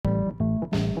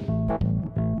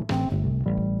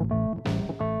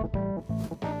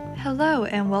Hello,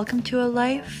 and welcome to a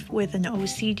life with an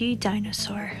OCD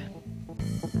dinosaur.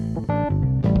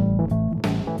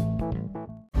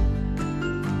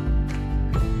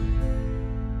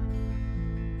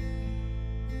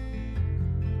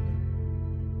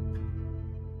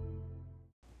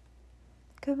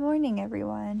 Good morning,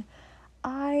 everyone.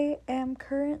 I am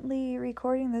currently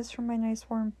recording this from my nice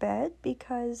warm bed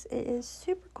because it is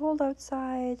super cold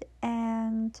outside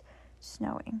and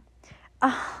snowing.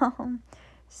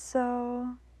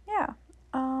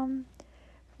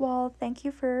 Well, thank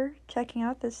you for checking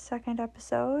out this second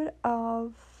episode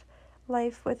of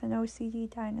Life with an OCD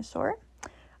Dinosaur.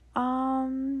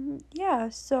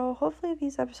 So hopefully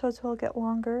these episodes will get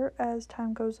longer as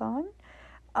time goes on.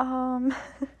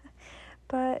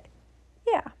 But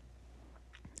yeah.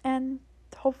 And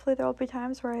hopefully there will be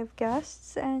times where I have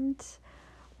guests and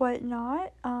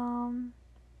whatnot.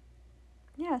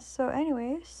 So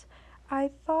anyways, I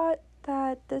thought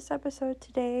that this episode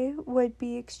today would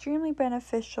be extremely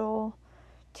beneficial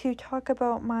to talk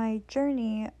about my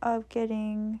journey of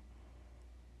getting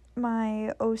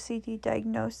my OCD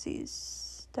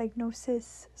diagnosis, as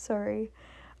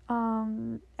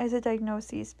a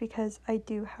diagnosis, because I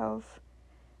do have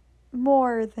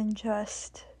more than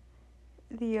just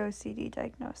the OCD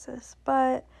diagnosis.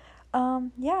 But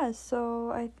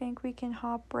so I think we can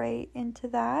hop right into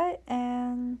that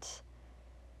and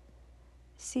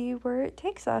see where it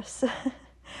takes us.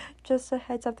 Just a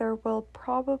heads up, there will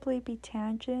probably be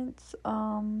tangents.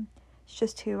 It's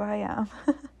just who I am.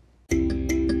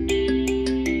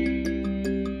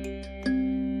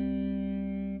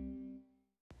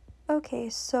 Okay,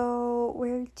 so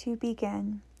where to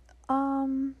begin?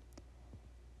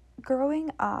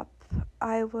 Growing up,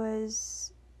 I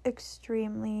was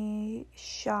extremely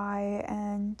shy,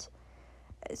 and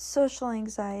social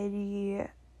anxiety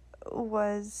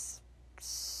was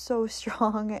so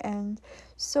strong and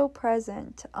so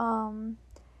present. And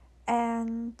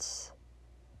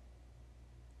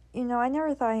I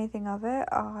never thought anything of it.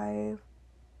 I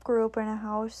grew up in a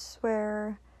house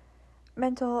where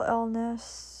mental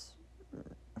illness,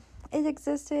 it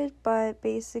existed, but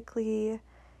basically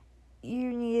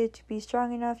you needed to be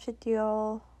strong enough to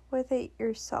deal with it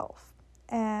yourself.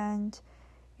 And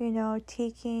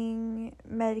taking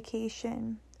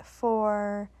medication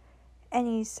for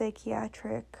any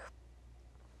psychiatric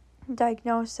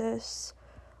diagnosis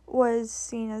was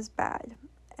seen as bad.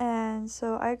 And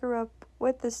so I grew up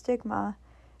with the stigma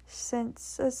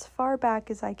since as far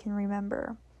back as I can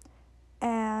remember.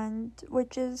 And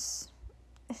it's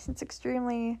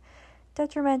extremely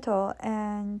detrimental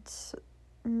and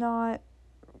not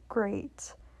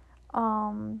great.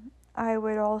 I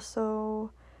would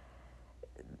also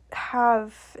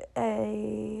have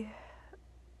a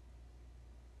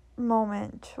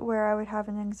moment where I would have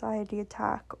an anxiety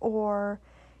attack, or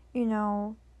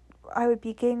I would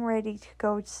be getting ready to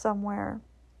go somewhere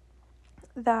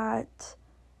that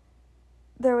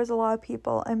there was a lot of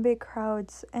people and big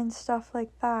crowds and stuff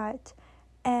like that,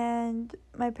 and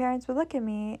my parents would look at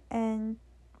me and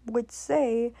would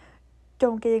say,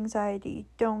 don't get anxiety,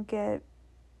 don't get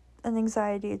an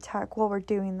anxiety attack while we're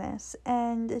doing this.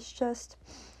 And it's just,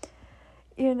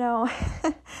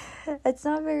 it's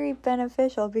not very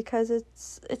beneficial, because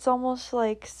it's almost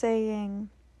like saying,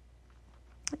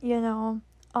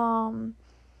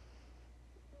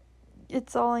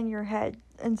 it's all in your head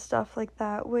and stuff like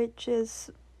that, which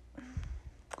is,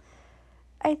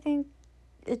 I think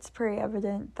it's pretty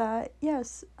evident that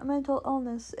yes, mental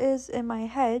illness is in my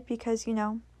head, because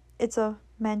it's a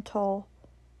mental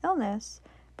illness,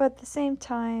 but at the same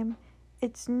time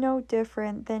it's no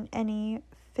different than any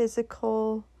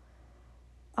physical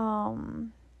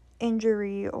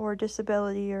injury or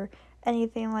disability or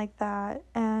anything like that.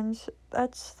 And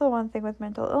that's the one thing with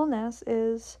mental illness,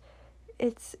 is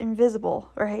it's invisible,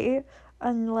 right?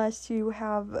 Unless you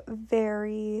have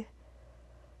very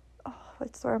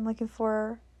what's the word I'm looking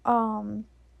for, out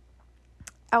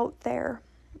there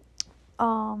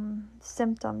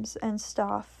symptoms and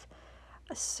stuff.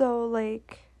 So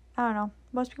like, I don't know,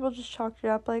 most people just chalked it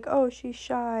up like, oh, she's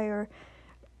shy, or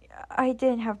I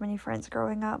didn't have many friends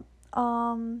growing up.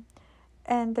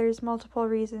 And there's multiple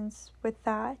reasons with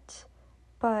that.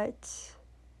 But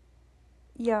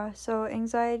yeah, so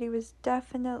anxiety was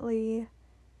definitely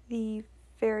the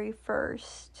very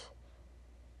first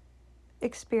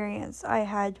experience I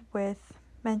had with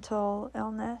mental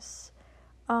illness.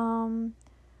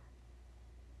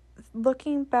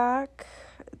 Looking back,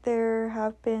 there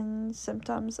have been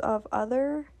symptoms of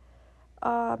other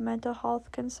mental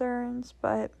health concerns,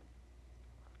 but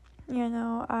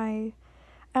I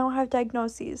I don't have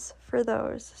diagnoses for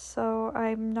those, so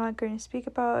I'm not going to speak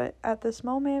about it at this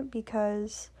moment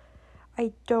because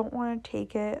I don't want to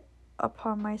take it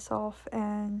upon myself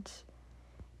and,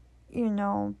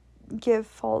 give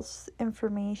false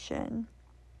information.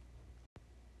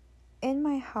 In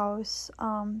my house,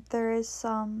 there is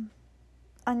some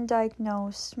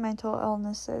undiagnosed mental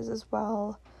illnesses as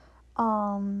well.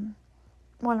 One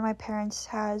of my parents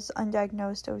has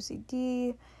undiagnosed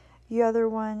OCD. The other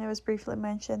one, it was briefly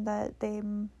mentioned that they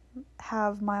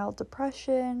have mild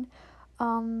depression,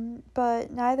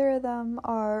 but neither of them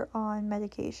are on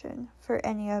medication for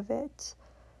any of it.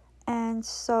 And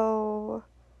so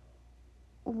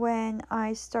when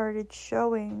I started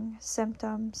showing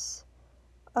symptoms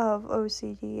of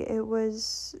OCD, it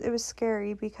was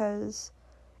scary because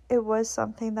it was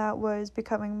something that was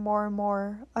becoming more and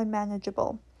more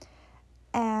unmanageable.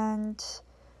 And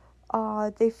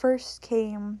they first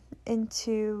came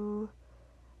into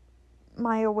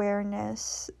my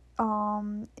awareness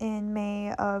in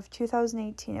May of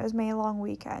 2018. It was May long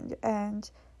weekend, and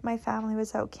my family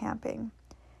was out camping.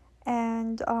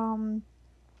 And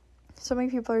so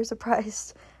many people are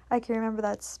surprised I can remember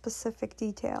that specific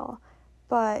detail.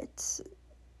 But,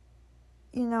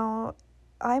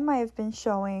 I might have been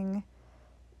showing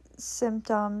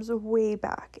symptoms way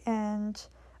back, and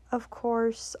of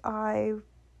course I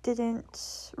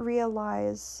didn't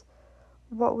realize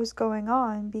what was going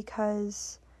on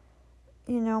because,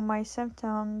 my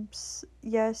symptoms,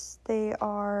 yes, they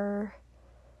are,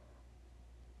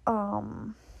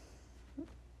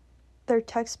 they're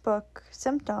textbook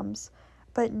symptoms,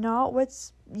 but not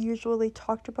what's usually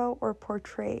talked about or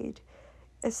portrayed,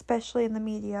 especially in the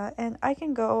media. And I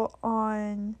can go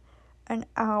on an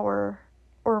hour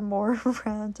or more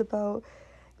rant about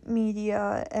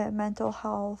media and mental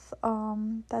health.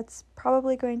 That's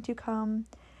probably going to come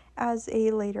as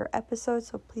a later episode,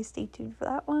 so please stay tuned for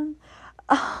that one.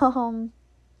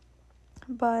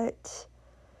 But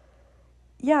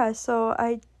yeah, so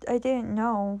I didn't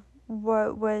know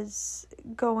what was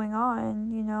going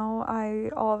on, I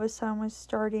all of a sudden was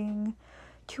starting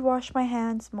to wash my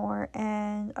hands more,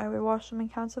 and I would wash them in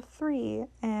counts of 3,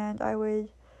 and I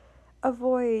would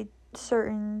avoid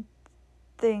certain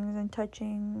things and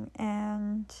touching,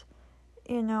 and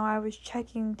I was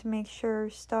checking to make sure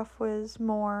stuff was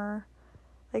more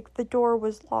like the door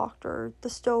was locked or the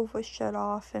stove was shut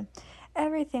off and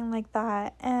everything like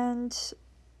that. And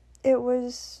it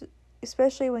was,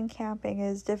 especially when camping,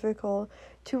 is difficult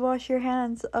to wash your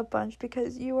hands a bunch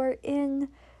because you are in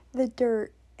the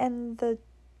dirt and the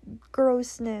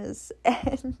grossness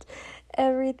and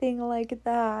everything like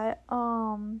that.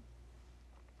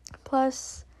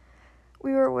 Plus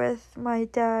we were with my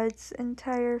dad's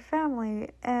entire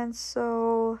family, and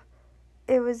so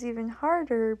it was even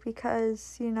harder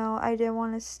because, I didn't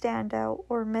want to stand out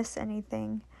or miss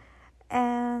anything.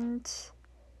 And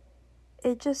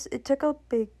it took a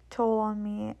big toll on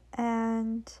me.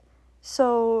 And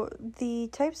so the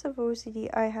types of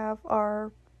OCD I have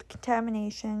are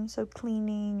contamination, so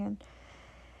cleaning and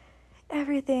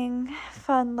everything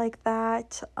fun like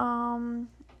that. And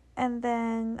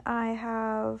then I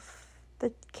have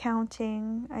the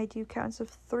counting. I do counts of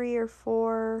 3 or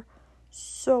 4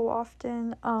 so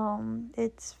often.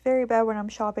 It's very bad when I'm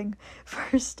shopping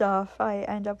for stuff. I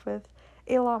end up with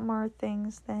a lot more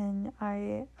things than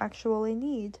I actually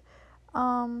need.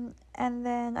 And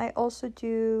then I also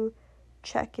do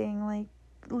checking, like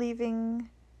leaving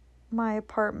my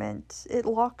apartment. It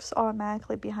locks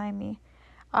automatically behind me.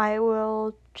 I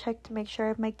will check to make sure I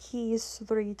have my keys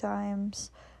 3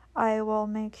 times. I will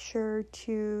make sure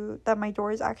that my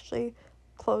door is actually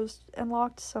closed and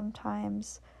locked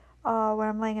sometimes. When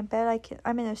I'm laying in bed,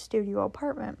 I'm in a studio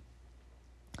apartment,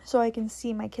 so I can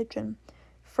see my kitchen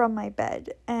from my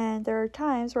bed. And there are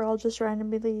times where I'll just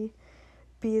randomly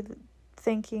be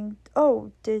thinking,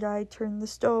 oh, did I turn the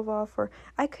stove off? Or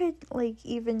I could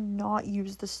even not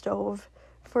use the stove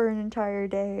for an entire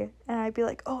day, and I'd be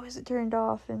like, oh, is it turned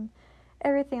off? And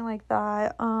everything like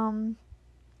that.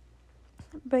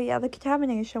 But yeah, the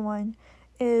contamination one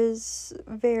is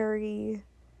very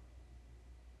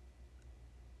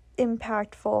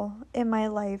impactful in my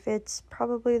life. It's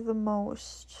probably the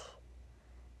most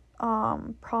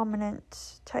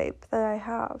prominent type that I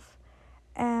have.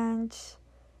 And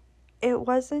it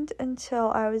wasn't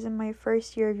until I was in my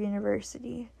first year of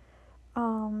university.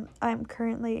 I'm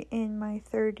currently in my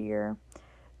 3rd year.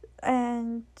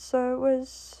 And so it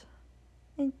was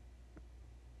in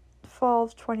fall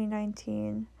of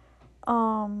 2019.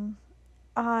 I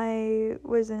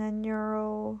was in a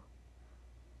neuroscience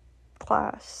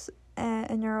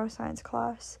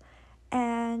class,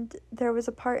 And there was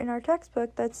a part in our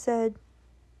textbook that said,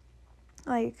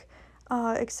 like,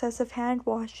 excessive hand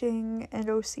washing and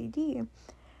OCD.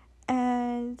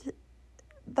 And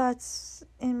that's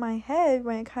in my head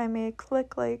when it kind of made a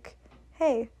click, like,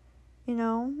 hey,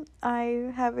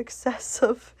 I have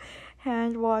excessive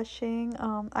hand washing.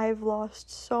 I've lost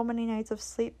so many nights of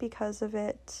sleep because of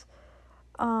it.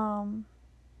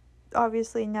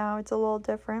 Obviously now it's a little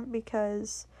different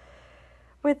because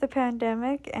with the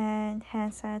pandemic and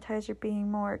hand sanitizer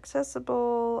being more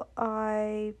accessible,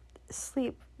 I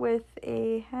sleep with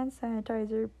a hand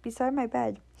sanitizer beside my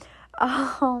bed.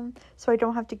 So I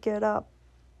don't have to get up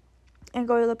and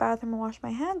go to the bathroom and wash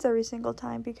my hands every single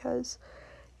time, because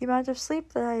the amount of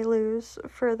sleep that I lose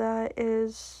for that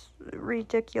is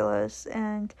ridiculous.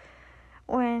 And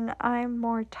when I'm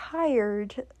more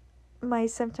tired, my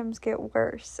symptoms get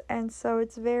worse. And so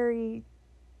it's very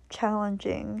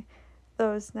challenging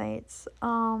those nights.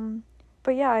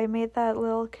 But yeah, I made that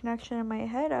little connection in my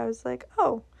head. I was like,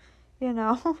 oh,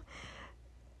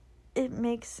 it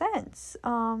makes sense.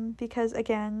 Because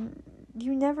again,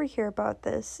 you never hear about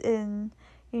this in,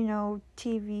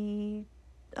 TV,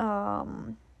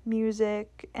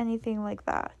 music, anything like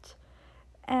that.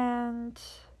 And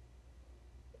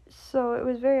so it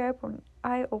was very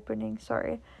eye-opening,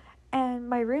 sorry. And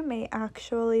my roommate,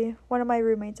 actually, one of my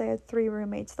roommates, I had 3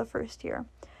 roommates the first year.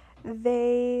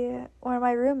 One of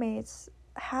my roommates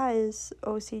has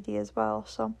OCD as well,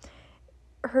 so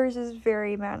hers is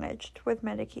very managed with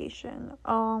medication.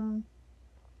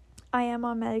 I am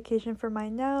on medication for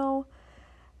mine now.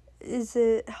 Is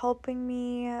it helping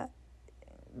me?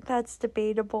 That's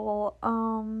debatable.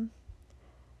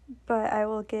 But I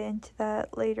will get into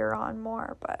that later on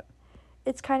more. But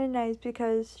it's kind of nice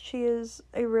because she is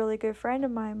a really good friend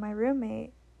of mine, my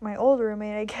roommate, my old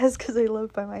roommate, I guess, because I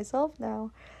live by myself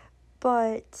now.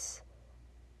 But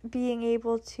being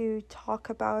able to talk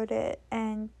about it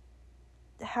and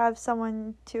have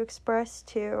someone to express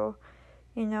to,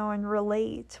 and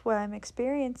relate what I'm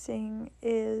experiencing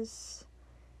it's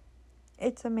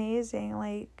amazing.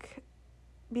 Like,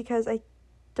 because I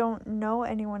don't know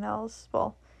anyone else.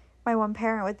 Well, my one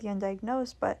parent with the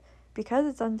undiagnosed, but because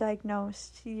it's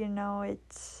undiagnosed,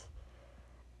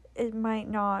 it might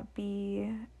not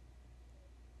be,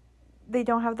 they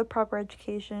don't have the proper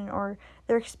education, or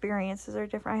their experiences are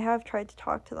different. I have tried to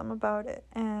talk to them about it,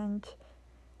 and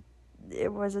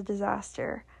it was a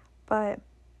disaster. But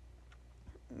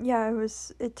yeah,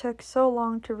 it took so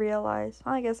long to realize.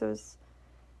 Well, I guess it was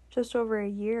just over a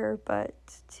year, but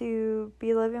to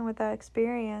be living with that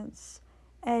experience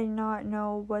and not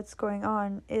know what's going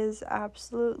on is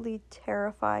absolutely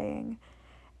terrifying.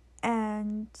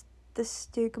 And the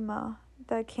stigma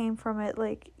that came from it,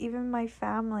 like, even my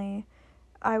family,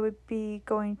 I would be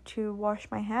going to wash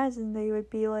my hands and they would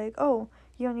be like, oh,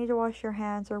 you don't need to wash your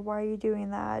hands, or why are you doing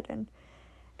that, and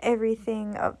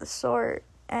everything of the sort.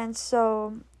 And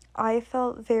so I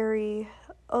felt very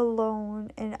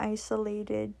alone and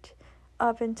isolated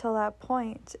up until that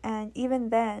point. And even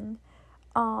then,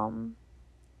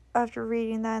 after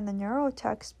reading that in the neuro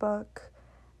textbook,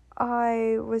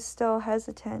 I was still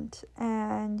hesitant,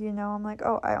 and I'm like,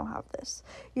 oh, I don't have this.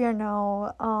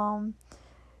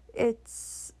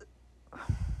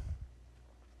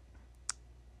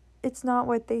 It's not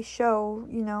what they show.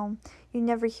 You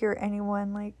never hear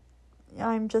anyone like,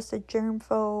 I'm just a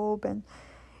germphobe and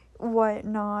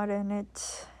whatnot. And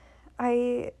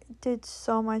I did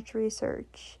so much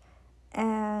research,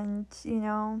 and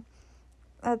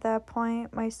at that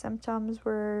point my symptoms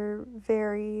were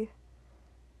very,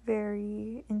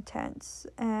 very intense,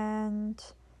 and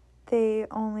they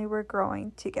only were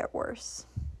growing to get worse.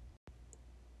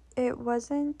 It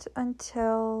wasn't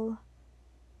until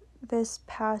this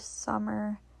past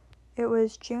summer, it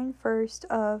was June 1st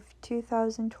of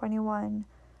 2021,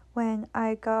 when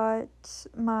I got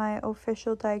my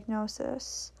official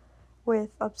diagnosis with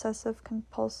obsessive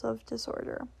compulsive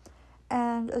disorder.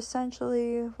 And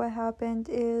essentially what happened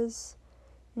is,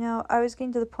 I was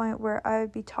getting to the point where I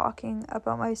would be talking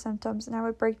about my symptoms and I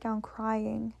would break down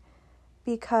crying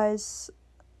because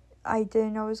I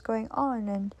didn't know what was going on.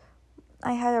 And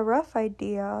I had a rough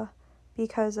idea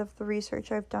because of the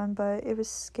research I've done, but it was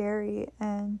scary.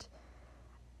 And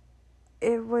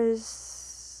it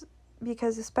was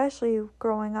because, especially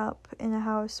growing up in a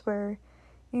house where,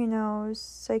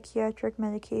 psychiatric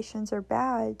medications are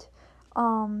bad,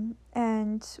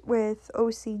 and with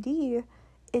OCD,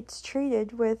 it's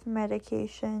treated with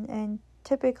medication and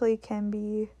typically can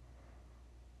be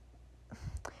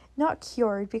not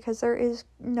cured, because there is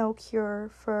no cure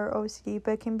for OCD,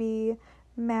 but can be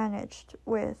managed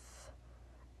with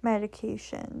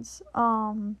medications.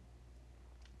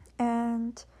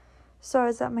 And so I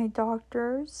was at my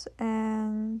doctor's,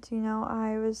 and,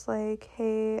 I was like,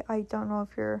 hey, I don't know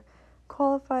if you're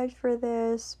qualified for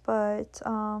this, but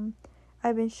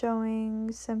I've been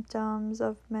showing symptoms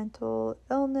of mental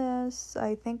illness.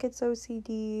 I think it's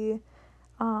OCD.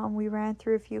 We ran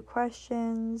through a few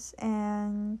questions,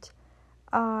 and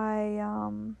I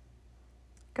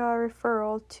got a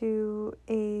referral to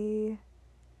a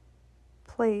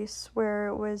place where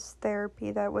it was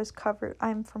therapy that was covered.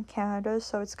 I'm from Canada,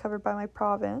 so it's covered by my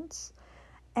province.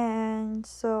 And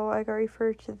so I got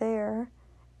referred to there,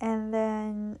 and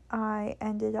then I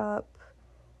ended up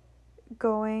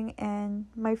going, and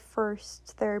my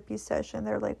first therapy session,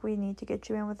 they're like, we need to get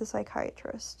you in with a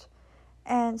psychiatrist.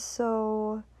 And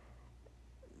so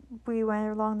we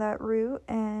went along that route,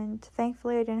 and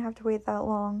thankfully I didn't have to wait that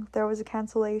long. There was a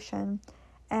cancellation,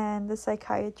 and the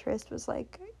psychiatrist was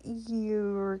like,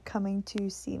 you're coming to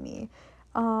see me.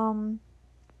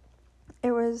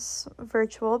 It was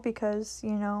virtual because,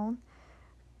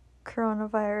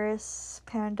 coronavirus,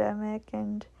 pandemic,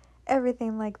 and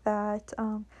everything like that.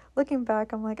 Looking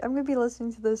back, I'm like, I'm going to be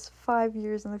listening to this 5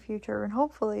 years in the future, and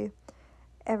hopefully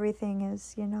everything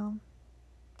is,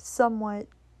 somewhat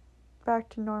back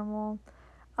to normal.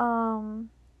 And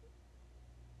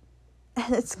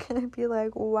it's going to be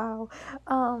like, wow.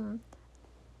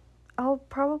 I'll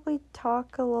probably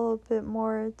talk a little bit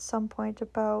more at some point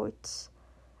about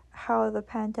how the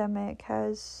pandemic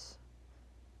has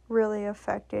really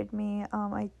affected me.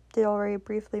 I did already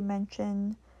briefly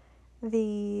mention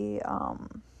the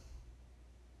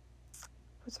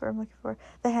what's the word I'm looking for?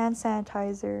 The hand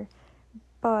sanitizer,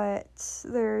 but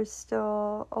there's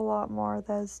still a lot more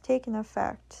that has taken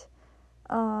effect.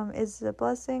 Is it a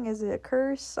blessing? Is it a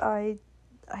curse? I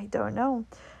don't know.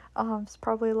 It's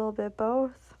probably a little bit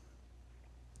both.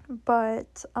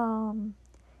 But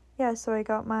yeah, so I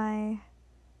got my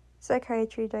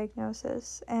psychiatry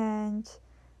diagnosis and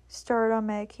started on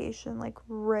medication like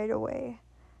right away.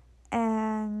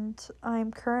 And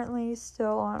I'm currently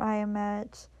still on, I am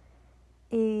at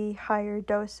a higher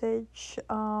dosage.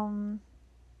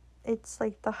 It's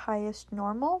like the highest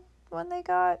normal one they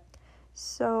got.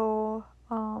 So,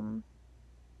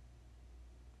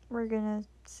 we're gonna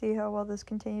see how well this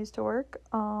continues to work.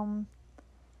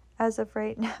 As of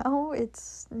right now,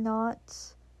 it's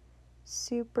not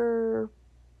super,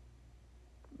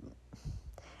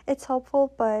 it's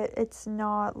helpful, but it's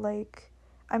not like,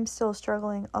 I'm still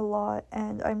struggling a lot,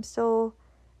 and I'm still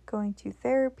going to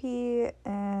therapy,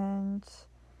 and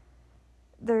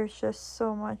there's just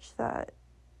so much that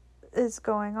is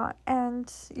going on.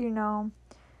 And,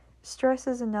 stress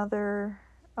is another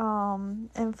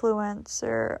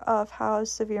influencer of how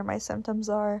severe my symptoms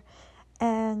are.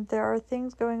 And there are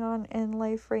things going on in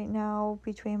life right now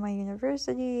between my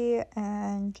university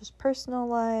and just personal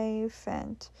life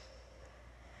and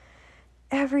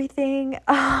everything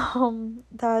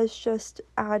that is just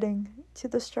adding to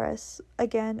the stress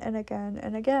again and again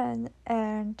and again.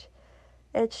 And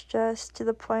it's just to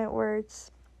the point where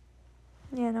it's,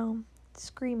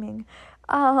 screaming.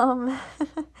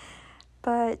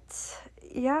 But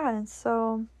yeah, and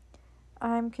so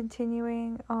I'm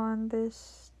continuing on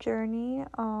this journey,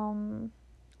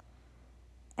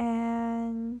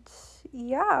 and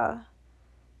yeah,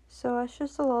 so that's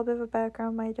just a little bit of a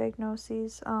background, my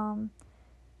diagnoses.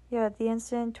 Yeah, the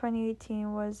incident in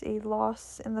 2018 was a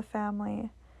loss in the family,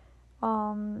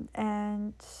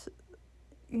 and,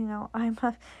 I'm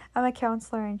a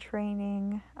counselor in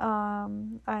training.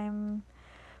 I'm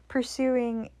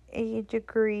pursuing a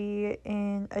degree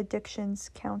in addictions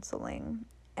counseling.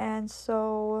 And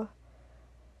so,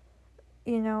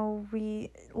 we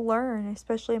learn,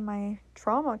 especially in my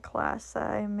trauma class that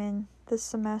I'm in this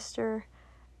semester,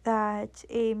 that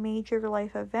a major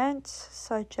life event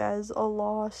such as a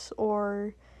loss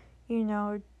or,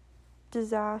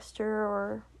 disaster,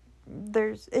 or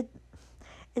it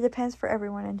depends for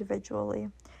everyone individually.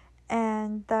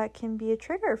 And that can be a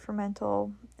trigger for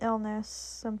mental illness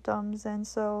symptoms. And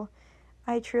so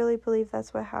I truly believe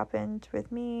that's what happened with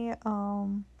me.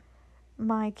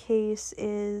 My case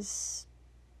is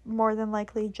more than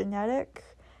likely genetic,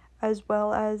 as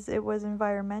well as it was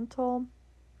environmental.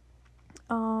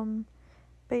 But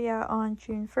yeah, on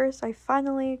June 1st, I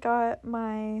finally got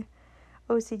my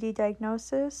OCD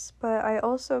diagnosis, but I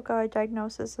also got a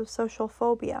diagnosis of social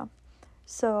phobia.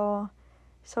 So,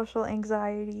 social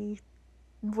anxiety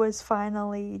was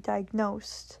finally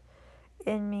diagnosed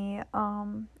in me,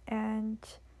 and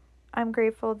I'm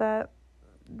grateful that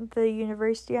the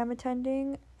university I'm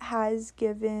attending has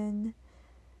given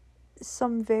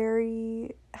some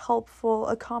very helpful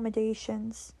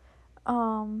accommodations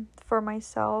for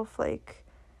myself. Like,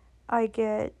 I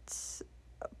get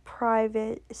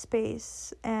private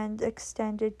space and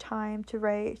extended time to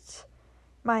write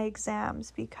my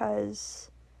exams,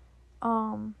 because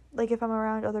like if I'm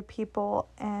around other people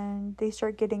and they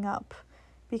start getting up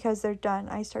because they're done,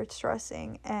 I start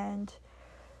stressing and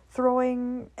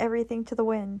throwing everything to the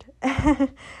wind.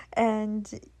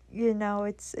 And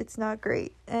it's not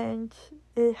great, and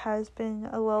it has been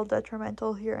a little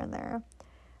detrimental here and there.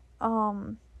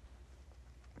 And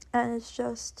it's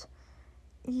just,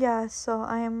 yeah, so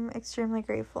I am extremely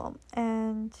grateful,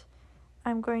 and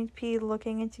I'm going to be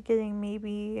looking into getting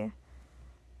maybe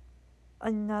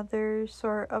another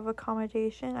sort of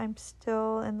accommodation. I'm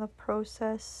still in the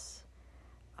process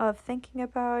of thinking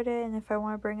about it, and if I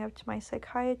want to bring it up to my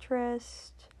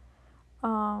psychiatrist.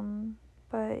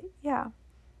 But yeah,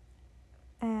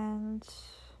 and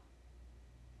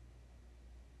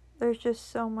there's just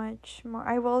so much more.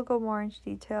 I will go more into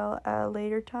detail at a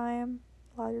later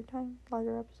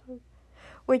episode,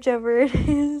 whichever it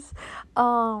is,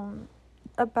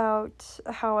 about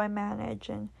how I manage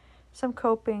and some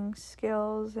coping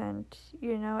skills and,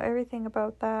 everything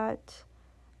about that.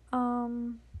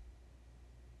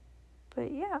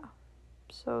 But yeah,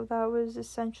 so that was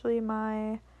essentially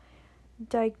my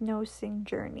diagnosing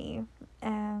journey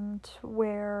and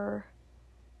where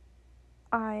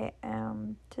I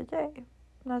am today.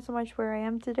 Not so much where I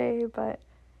am today, but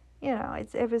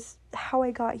it was how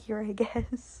I got here, I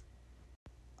guess.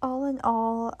 All in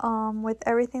all, with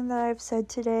everything that I've said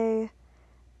today,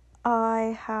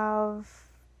 I've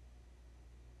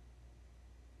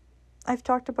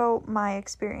talked about my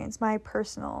experience, my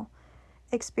personal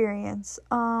experience.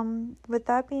 With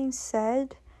that being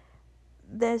said,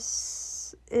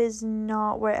 this is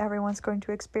not what everyone's going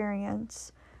to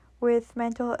experience. With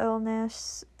mental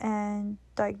illness and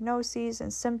diagnoses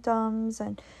and symptoms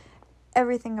and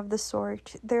everything of the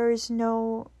sort, there is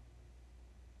no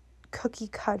cookie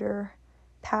cutter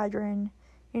pattern.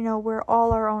 We're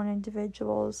all our own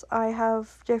individuals. I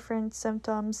have different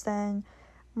symptoms than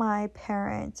my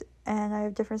parent, and I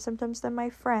have different symptoms than my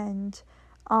friend.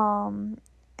 And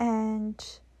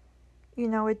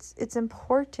it's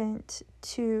important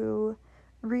to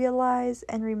realize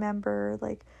and remember,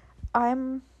 like,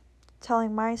 I'm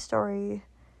telling my story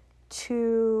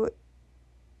to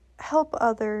help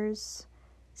others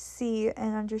see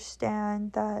and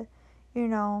understand that,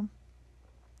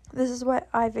 this is what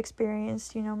I've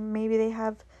experienced. Maybe they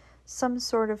have some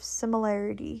sort of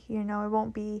similarity. It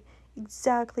won't be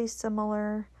exactly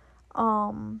similar,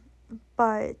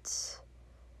 but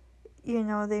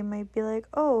they might be like,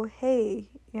 oh, hey,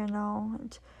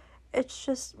 and it's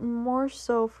just more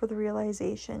so for the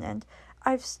realization. And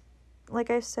like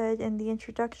I said in the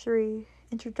introductory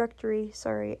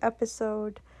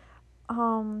episode,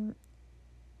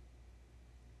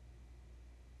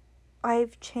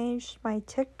 I've changed my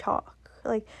TikTok.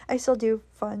 Like, I still do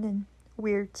fun and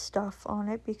weird stuff on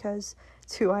it because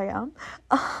it's who I am.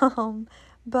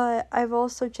 But I've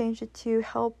also changed it to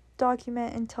help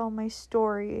document and tell my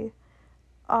story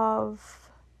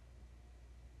of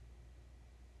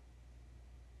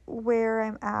where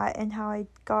I'm at and how I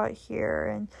got here,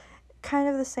 and kind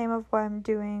of the same of what I'm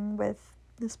doing with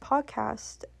this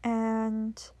podcast.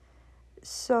 And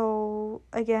so,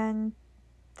 again,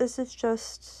 this is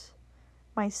just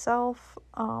myself.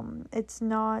 It's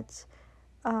not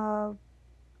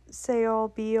say all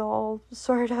be all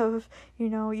sort of, you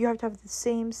have to have the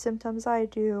same symptoms I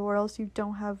do or else you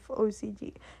don't have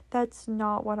OCD. That's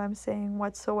not what I'm saying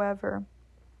whatsoever.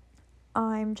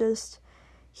 I'm just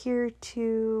here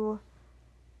to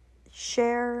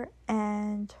share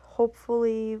and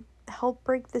hopefully help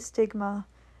break the stigma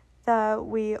that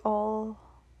we all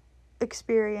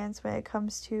experience when it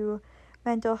comes to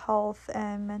mental health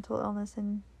and mental illness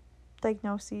and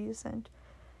diagnoses and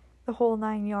the whole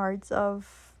 9 yards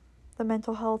of the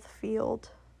mental health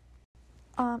field.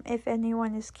 If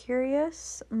anyone is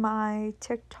curious, my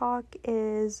TikTok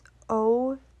is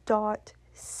o.c.d_inosaur.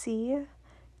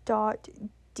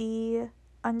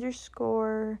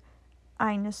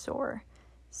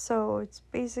 So it's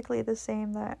basically the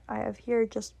same that I have here,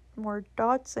 just more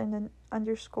dots and an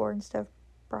underscore instead of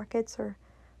brackets or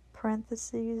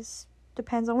parentheses.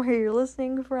 Depends on where you're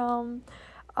listening from.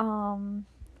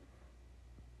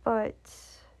 But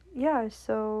yeah,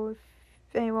 so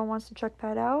if anyone wants to check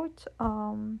that out,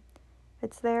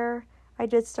 it's there. I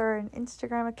did start an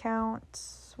Instagram account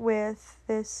with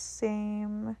this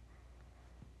same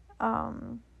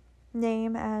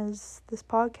name as this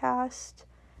podcast.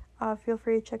 Feel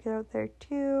free to check it out there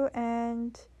too.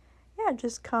 And yeah,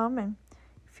 just come and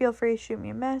feel free to shoot me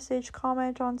a message,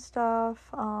 comment on stuff.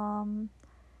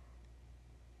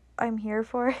 I'm here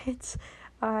for it.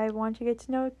 I want to get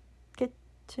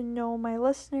to know my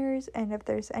listeners, and if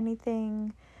there's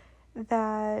anything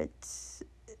that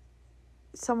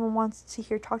someone wants to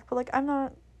hear talked about, like, I'm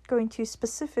not going to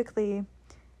specifically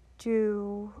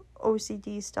do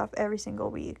OCD stuff every single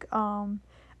week.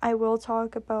 I will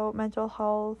talk about mental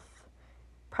health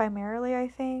primarily, I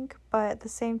think, but at the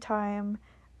same time,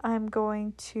 I'm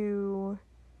going to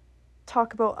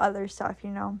talk about other stuff,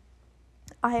 you know.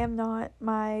 I am not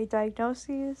my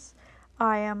diagnoses.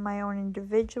 I am my own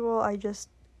individual. I just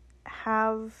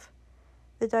have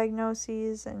the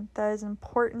diagnoses, and that is an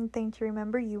important thing to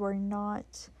remember. You are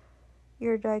not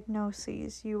your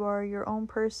diagnoses. You are your own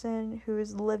person who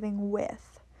is living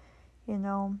with, you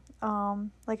know.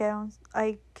 Like,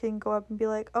 I can go up and be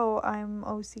like, oh, I'm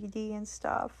OCD and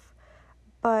stuff,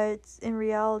 but in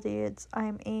reality,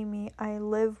 I'm Amy. I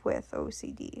live with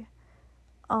OCD.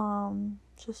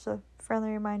 Just a friendly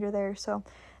reminder there. So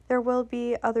there will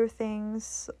be other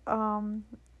things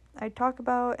I talk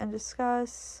about and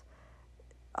discuss.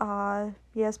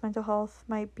 Yes, mental health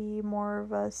might be more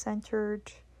of a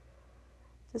centered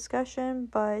discussion,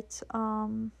 but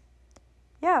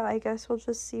yeah, I guess we'll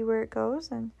just see where it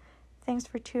goes. And thanks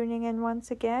for tuning in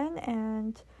once again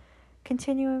and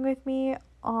continuing with me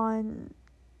on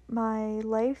my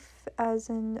life as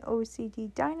an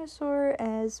OCD dinosaur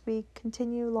as we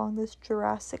continue along this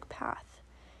Jurassic path.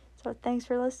 So thanks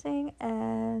for listening,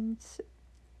 and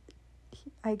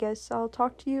I guess I'll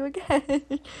talk to you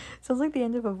again. Sounds like the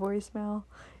end of a voicemail,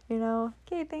 you know.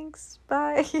 Okay, thanks,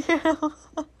 bye.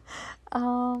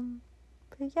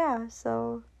 But yeah,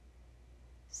 so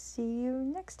see you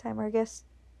next time, or I guess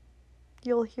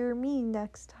you'll hear me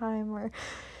next time, or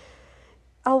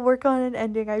I'll work on an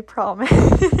ending, I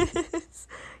promise.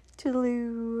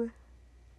 Toodaloo.